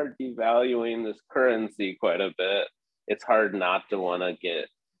really are devaluing this currency quite a bit. It's hard not to want to get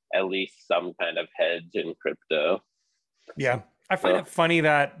at least some kind of hedge in crypto. Yeah. I find it funny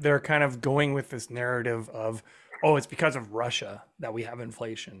that they're kind of going with this narrative of, oh, it's because of Russia that we have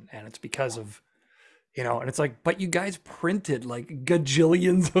inflation, and it's because of, and it's like, but you guys printed like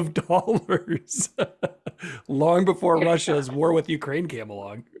gajillions of dollars long before Russia's war with Ukraine came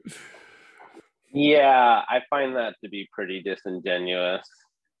along. Yeah, I find that to be pretty disingenuous.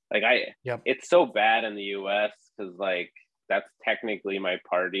 Like it's so bad in the US because like that's technically my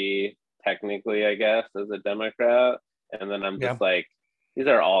party, technically, I guess, as a Democrat. And then I'm just like, these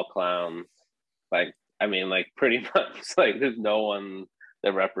are all clowns. Like, I mean, like pretty much like there's no one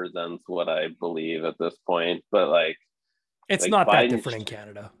that represents what I believe at this point. But like it's not Biden, that different in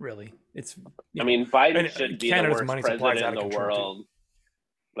Canada, really. It's I mean, Biden should be the worst president in the world. Too.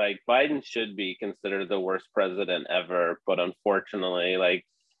 Like Biden should be considered the worst president ever, but unfortunately, like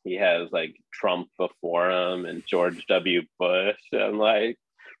he has like Trump before him and George W. Bush and like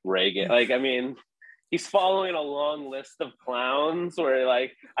Reagan. Like, I mean, he's following a long list of clowns where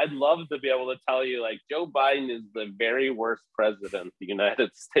like I'd love to be able to tell you like Joe Biden is the very worst president the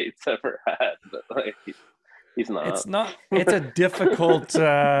United States ever had, but like he's not. It's not. It's a difficult.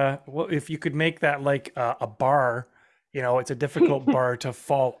 If you could make that like a bar. It's a difficult bar to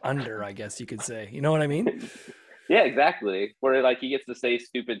fall under, I guess you could say. You know what I mean? Yeah, exactly. Where like he gets to say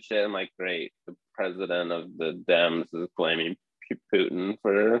stupid shit and like, great, the president of the Dems is blaming Putin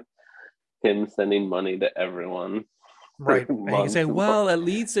for him sending money to everyone. Right. And you can say, well, at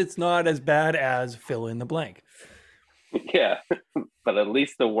least it's not as bad as fill in the blank. Yeah, but at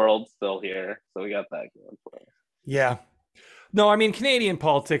least the world's still here. So we got that going for us. Yeah. No, I mean, Canadian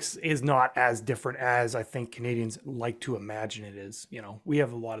politics is not as different as I think Canadians like to imagine it is. We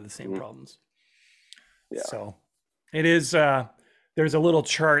have a lot of the same problems. Yeah. So it is, there's a little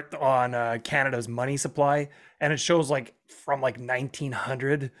chart on Canada's money supply, and it shows like from like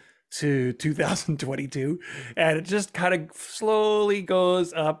 1900 to 2022. And it just kind of slowly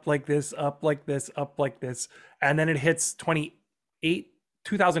goes up like this, up like this, up like this. And then it hits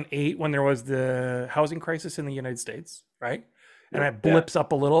 2008 when there was the housing crisis in the United States, right? And it blips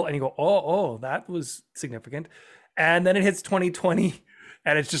up a little and you go, oh, that was significant. And then it hits 2020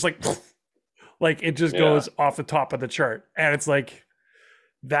 and it's just like it just goes off the top of the chart. And it's like,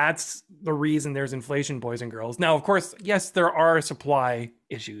 that's the reason there's inflation, boys and girls. Now, of course, yes, there are supply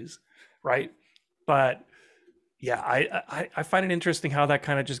issues, right? But yeah, I find it interesting how that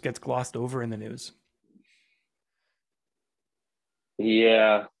kind of just gets glossed over in the news.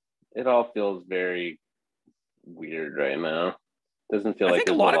 Yeah, it all feels very weird right now. Doesn't feel I like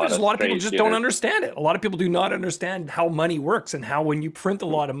think a lot of people just don't understand it. A lot of people do not understand how money works and how when you print a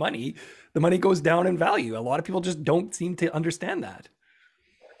lot of money, the money goes down in value. A lot of people just don't seem to understand that.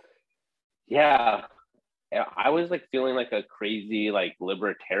 Yeah. I was like feeling like a crazy like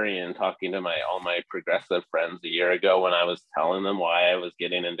libertarian talking to all my progressive friends a year ago when I was telling them why I was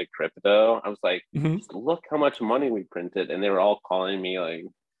getting into crypto. I was like, just look how much money we printed. And they were all calling me like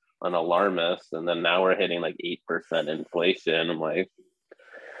an alarmist, and then now we're hitting like 8% inflation. I'm like,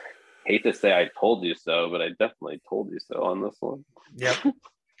 hate to say I told you so, but I definitely told you so on this one. Yep.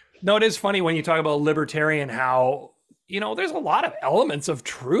 No, it is funny when you talk about libertarian, how, there's a lot of elements of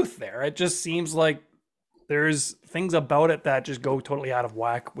truth there. It just seems like there's things about it that just go totally out of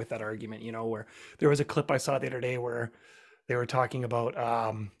whack with that argument, where there was a clip I saw the other day where they were talking about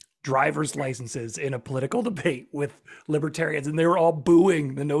driver's licenses in a political debate with libertarians, and they were all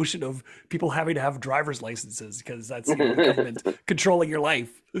booing the notion of people having to have driver's licenses because that's the government controlling your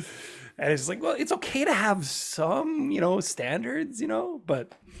life. And it's like, well, it's okay to have some, standards,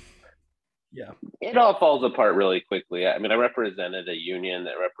 but yeah, it all falls apart really quickly. I mean, I represented a union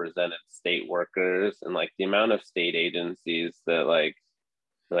that represented state workers, and like the amount of state agencies that like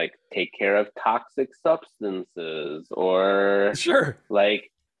take care of toxic substances, or sure, like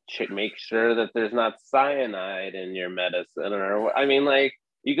make sure that there's not cyanide in your medicine, or I mean, like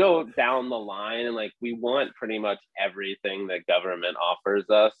you go down the line, and like we want pretty much everything that government offers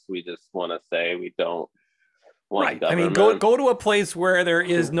us. We just want to say we don't want right. government. I mean, go to a place where there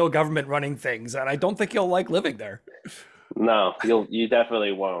is no government running things, and I don't think you'll like living there. No, you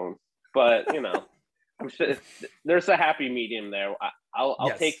definitely won't. But I'm sure there's a happy medium there. I'll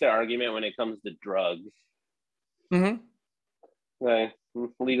Yes. take the argument when it comes to drugs. Mm-hmm. Okay,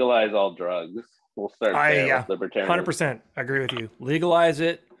 legalize all drugs. We'll start there with libertarians. 100% agree with you. Legalize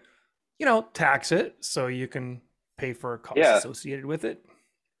it, tax it so you can pay for costs associated with it.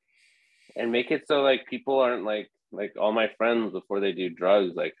 And make it so like people aren't like all my friends before they do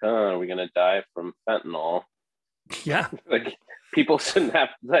drugs, like, are we gonna die from fentanyl? Yeah. Like people shouldn't have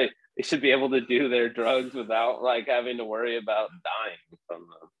they should be able to do their drugs without like having to worry about dying from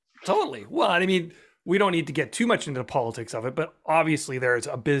them. Totally. Well, I mean, we don't need to get too much into the politics of it, but obviously there's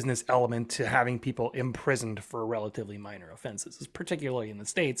a business element to having people imprisoned for relatively minor offenses, particularly in the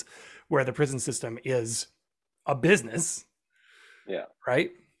States where the prison system is a business. Yeah.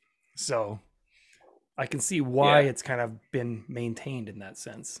 Right? So I can see why it's kind of been maintained in that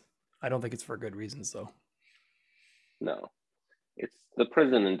sense. I don't think it's for good reasons, though. No. It's the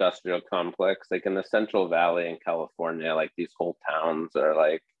prison industrial complex. Like in the Central Valley in California, like these whole towns are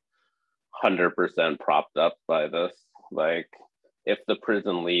like 100% propped up by this. Like if the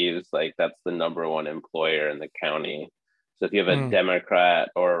prison leaves, like that's the number one employer in the county. So if you have a Democrat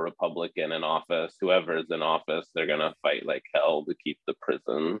or a Republican in office, whoever is in office, they're going to fight like hell to keep the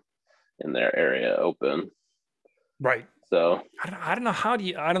prison in their area open. Right. So I don't know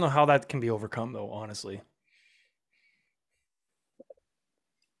how that can be overcome though, honestly.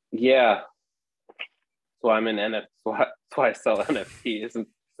 Yeah. So I'm in NFT. That's why I sell NFTs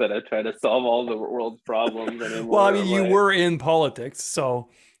instead of trying to solve all the world's problems anymore. Well, I mean, you were in politics, so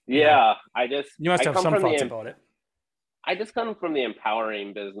yeah, you must have some thoughts about it. I just come from the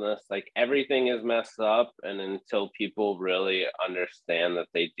empowering business. Like everything is messed up, and until people really understand that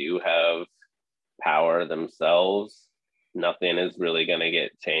they do have power themselves, nothing is really going to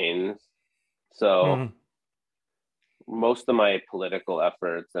get changed. So most of my political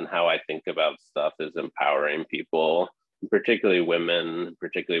efforts and how I think about stuff is empowering people, particularly women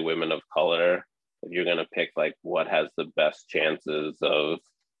of color. If you're going to pick like what has the best chances of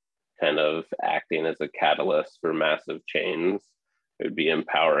kind of acting as a catalyst for massive change, it would be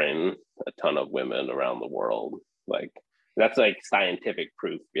empowering a ton of women around the world. Like that's like scientific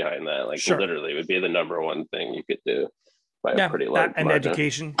proof behind that. Like literally would be the number one thing you could do by a pretty large and margin.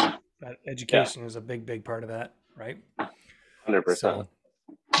 education. That education is a big part of that, right? 100%. So,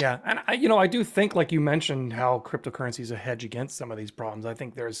 yeah, and I do think, like you mentioned, how cryptocurrency is a hedge against some of these problems. I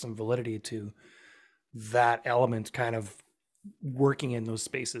think there is some validity to that element kind of working in those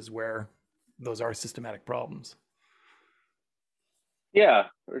spaces where those are systematic problems. Yeah,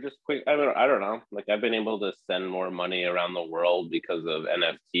 or just quick. I don't know. Like I've been able to send more money around the world because of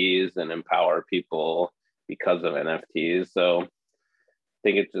NFTs and empower people because of NFTs. So I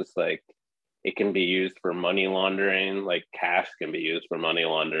think it's just like it can be used for money laundering. Like cash can be used for money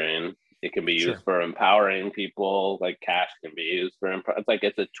laundering. It can be used for empowering people. Like cash can be used for it's like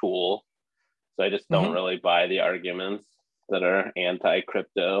it's a tool. So I just don't really buy the arguments that are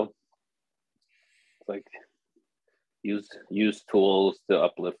anti-crypto. It's like use tools to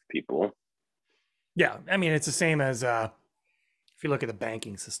uplift people. Yeah, I mean it's the same as if you look at the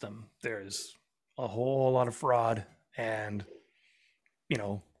banking system, there's a whole lot of fraud and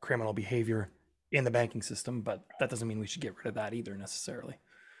criminal behavior in the banking system, but that doesn't mean we should get rid of that either necessarily.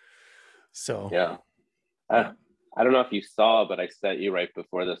 So I don't know if you saw, but I sent you right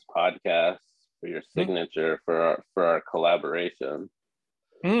before this podcast for your signature for our collaboration.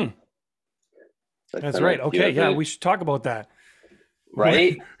 That's right. Okay, yeah, we should talk about that.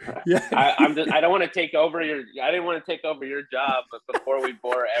 right? Yeah. I don't want to take over I didn't want to take over your job, but before we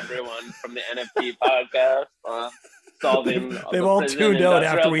bore everyone from the NFT podcast on solving They've the all prison tuned out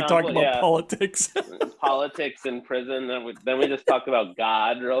after industrial we talked complex, about yeah, politics. politics in prison, then we just talk about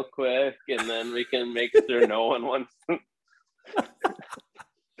God real quick, and then we can make sure no one wants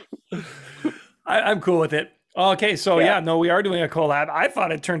I'm cool with it. Okay, so yeah, yeah, no, we are doing a collab. I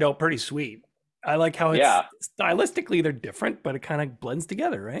thought it turned out pretty sweet. I like how it's yeah, stylistically they're different, but it kind of blends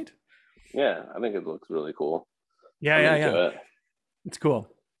together, right? yeah. I think it looks really cool. Yeah, I'm yeah, yeah. into it. It's cool.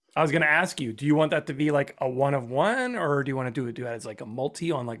 I was gonna ask you, do you want that to be like a one of one, or do you want to do it as like a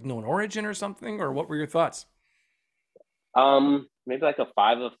multi on like known origin or something? Or what were your thoughts? Maybe like a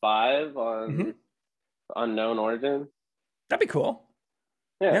 5 of 5 Hmm. on unknown origin. That'd be cool.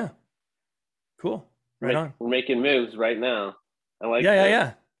 Yeah, Yeah, cool. Right on. we're making moves right now. I like Yeah, yeah, this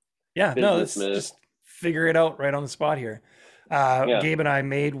yeah. Yeah, no, business let's move. just figure it out right on the spot here. Yeah, Gabe and I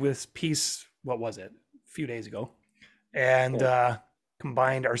made this piece, what was it? A few days ago. And yeah,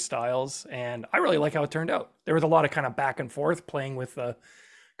 combined our styles. And I really like how it turned out. There was a lot of kind of back and forth playing with the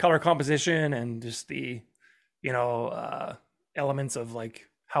color composition and just the, elements of like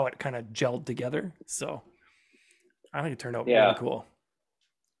how it kind of gelled together. So I think it turned out really yeah. cool.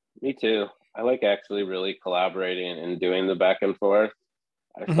 Me too. I like actually really collaborating and doing the back and forth.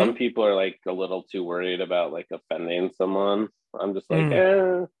 Some Hmm. people are like a little too worried about like offending someone. I'm just like,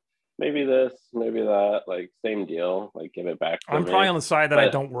 Mm. maybe this, maybe that, like same deal, like give it back to I'm probably me. on the side that I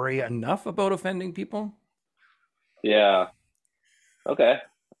But don't worry enough about offending people. yeah, okay,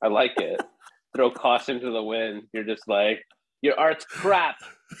 I like it. Throw caution to the wind. You're just like, your art's crap.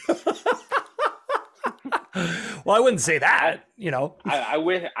 Well, I wouldn't say I that. I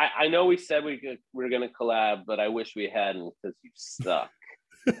wish I know we said we were gonna collab, but I wish we hadn't because you suck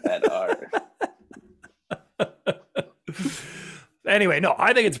at art. Anyway, no,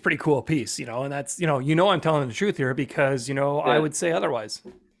 I think it's a pretty cool piece, and that's, I'm telling the truth here because, I Yeah, would say otherwise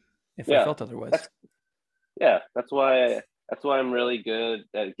if I yeah. felt otherwise. That's yeah. That's why I'm really good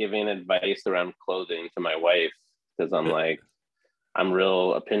at giving advice around clothing to my wife because I'm like I'm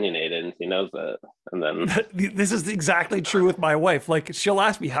real opinionated and she knows that. And then This is exactly true with my wife. Like, she'll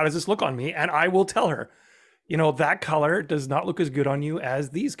ask me, how does this look on me? And I will tell her, that color does not look as good on you as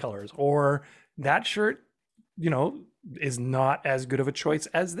these colors, or that shirt, you know, is not as good of a choice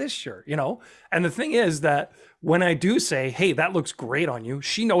as this shirt. And the thing is that when I do say, hey, that looks great on you,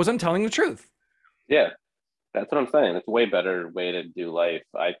 she knows I'm telling the truth. yeah, that's what I'm saying. It's a way better way to do life,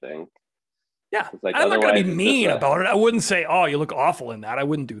 I think. Yeah. It's like I'm not going to otherwise be it's just mean about it. I wouldn't say, oh, you look awful in that. I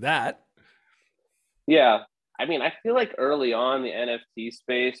wouldn't do that. yeah. I mean, I feel like early on the NFT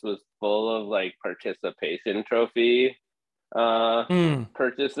space was full of like participation trophy Mm,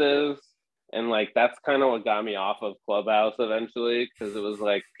 purchases. And like that's kind of what got me off of Clubhouse eventually because it was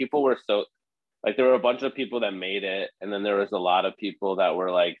like people were so like there were a bunch of people that made it and then there was a lot of people that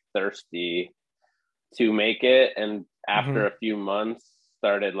were like thirsty to make it and hmm. after a few months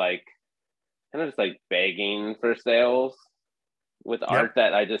started like kind of just like begging for sales with art Yep.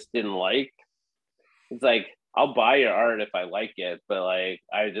 that I just didn't like. It's like I'll buy your art if I like it, but like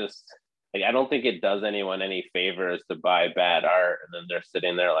I don't think it does anyone any favors to buy bad art and then they're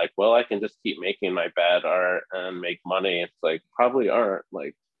sitting there like, well, I can just keep making my bad art and make money. It's like probably aren't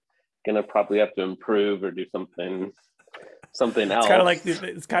like gonna probably have to improve or do something It's kind of else. like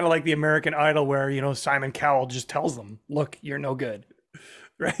it's kind of like the American Idol where, Simon Cowell just tells them, look, you're no good.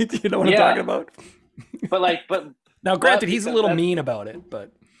 Right? You know what I'm talking Yeah, about? but like Now, but granted, he's a because little that's mean about it,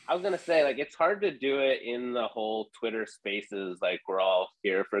 but I was gonna say like it's hard to do it in the whole Twitter spaces like we're all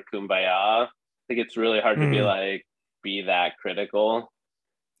here for kumbaya. I think it's really hard to be mm, like be that critical.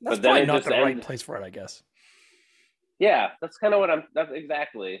 that's But then probably it not just the right ends. place for it, I guess. Yeah, that's kind of what that's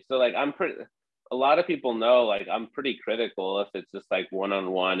exactly. So like I'm pretty a lot of people know like I'm pretty critical if it's just like one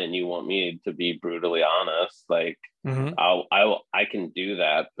on one and you want me to be brutally honest. Like Hmm. I can do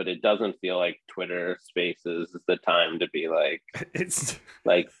that, but it doesn't feel like Twitter Spaces is the time to be It's,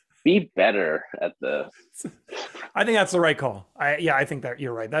 like be better at this. I think that's the right call. I think that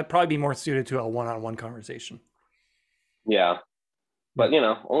you're right. That'd probably be more suited to a one-on-one conversation. Yeah, Yeah. but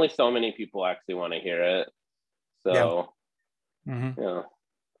only so many people actually want to hear it. Yeah. So Hmm. you know,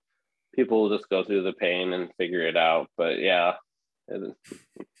 people will just go through the pain and figure it out. But yeah, it,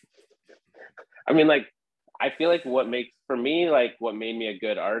 I mean, like, I feel like what makes for me, like, what made me a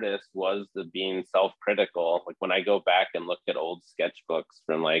good artist was the being self-critical. Like when I go back and look at old sketchbooks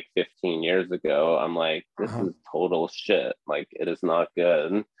from like 15 years ago, I'm like, this Uh-huh. is total shit. Like, it is not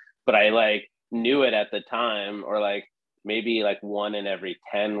good. But I like knew it at the time, or like maybe like one in every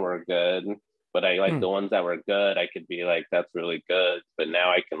 10 were good. but I like the ones that were good, I could be like, that's really good. But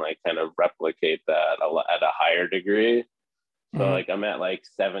now I can like kind of replicate that at a higher degree. So like I'm at like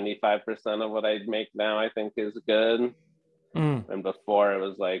 75% of what I make now, I think is good. And before it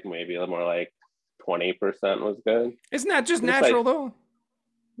was like maybe a little more like 20% was good. Isn't that just natural though?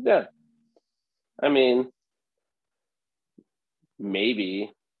 Yeah. I mean,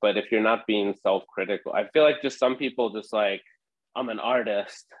 maybe, but if you're not being self-critical, I feel like just some people just like, I'm an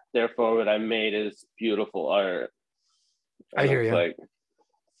artist, therefore what I made is beautiful art. And I hear you. Like,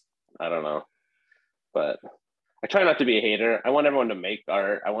 I don't know, but I try not to be a hater. I want everyone to make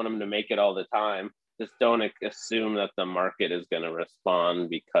art. I want them to make it all the time. Just don't assume that the market is going to respond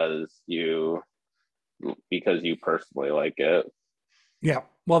because you personally like it. Yeah.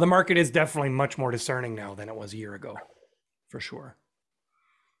 Well, the market is definitely much more discerning now than it was a year ago, for sure.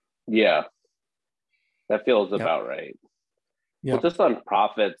 Yeah. That feels about right. Yeah. Well, just on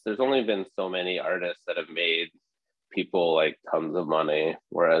profits, there's only been so many artists that have made people like tons of money,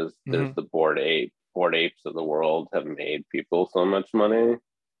 whereas there's the bored apes of the world have made people so much money.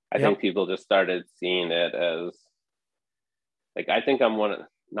 I think people just started seeing it as like, I think I'm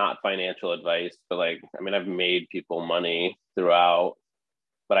not financial advice, but like, I mean, I've made people money throughout,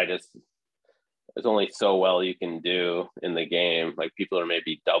 but there's only so well you can do in the game. Like people are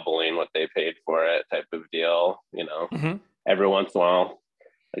maybe doubling what they paid for it type of deal, you know. Every once in a while,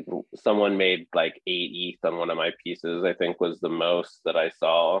 like someone made like 8 ETH on one of my pieces, I think was the most that I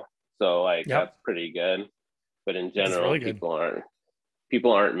saw. So like that's pretty good. But in general, really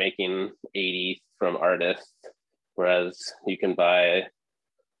people aren't making 8 ETH from artists, whereas you can buy,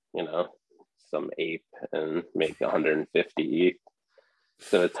 you know, some ape and make 150 ETH.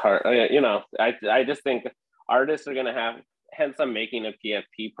 So it's hard, you know. I just think artists are gonna have. Hence, I'm making a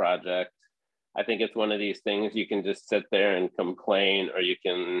PFP project. I think it's one of these things you can just sit there and complain, or you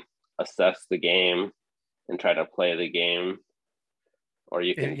can assess the game and try to play the game, or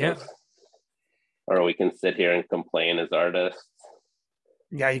you can or we can sit here and complain as artists.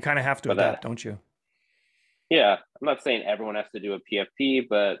 Yeah, you kind of have to adapt, don't you? Yeah, I'm not saying everyone has to do a PFP,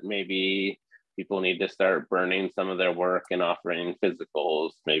 but maybe people need to start burning some of their work and offering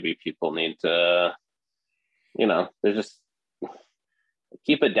physicals. Maybe people need to, you know, they're just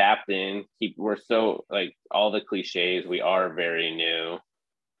keep adapting. We're so like all the cliches, we are very new.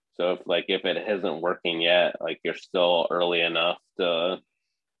 So if it isn't working yet, like you're still early enough to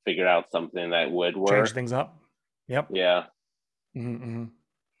figure out something that would work. Change things up. Yep. Yeah.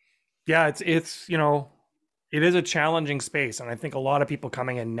 Yeah, it's you know, it is a challenging space. And I think a lot of people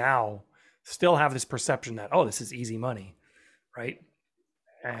coming in now still have this perception that, oh, this is easy money, right?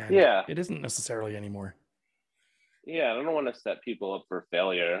 And it isn't necessarily anymore. Yeah, I don't want to set people up for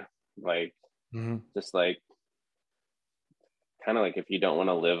failure. Like, just like, kind of like if you don't want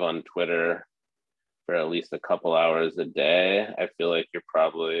to live on Twitter for at least a couple hours a day, I feel like you're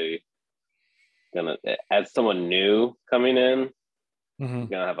probably gonna, as someone new coming in, you're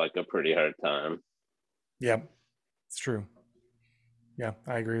gonna have like a pretty hard time. Yeah, it's true. Yeah,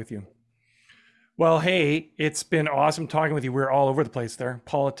 I agree with you. Well, hey, it's been awesome talking with you. We're all over the place there.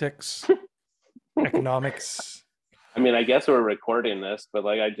 Politics, economics. I mean, I guess we're recording this, but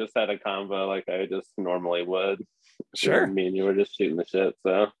like I just had a convo like I just normally would. Sure. Me and you were just shooting the shit.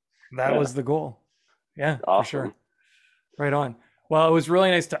 So that was the goal. Yeah, awesome. For sure. Right on. Well, it was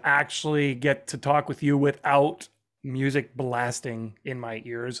really nice to actually get to talk with you without music blasting in my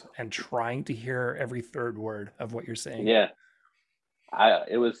ears and trying to hear every third word of what you're saying. Yeah.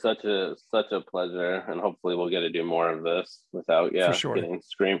 It was such a pleasure, and hopefully we'll get to do more of this without for sure. Getting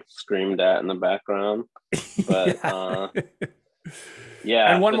screamed at in the background. But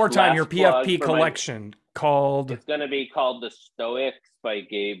yeah. And one more time, your PFP collection called. It's going to be called The Stoics by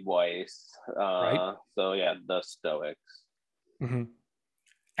Gabe Weis. Right. So yeah, The Stoics.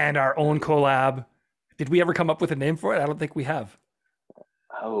 And our own collab. Did we ever come up with a name for it? I don't think we have.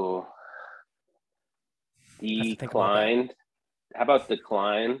 Oh, Declined. How about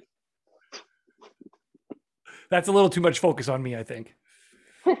Decline? That's a little too much focus on me, I think.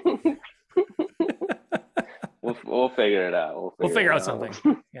 We'll figure it out. We'll figure out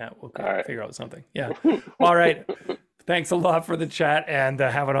something. Yeah, we'll figure out something. Yeah. All right. Thanks a lot for the chat, and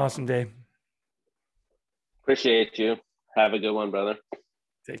have an awesome day. Appreciate you. Have a good one, brother.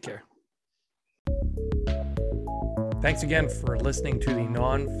 Take care. Thanks again for listening to the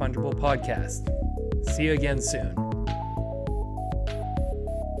Non-Fungible Podcast. See you again soon.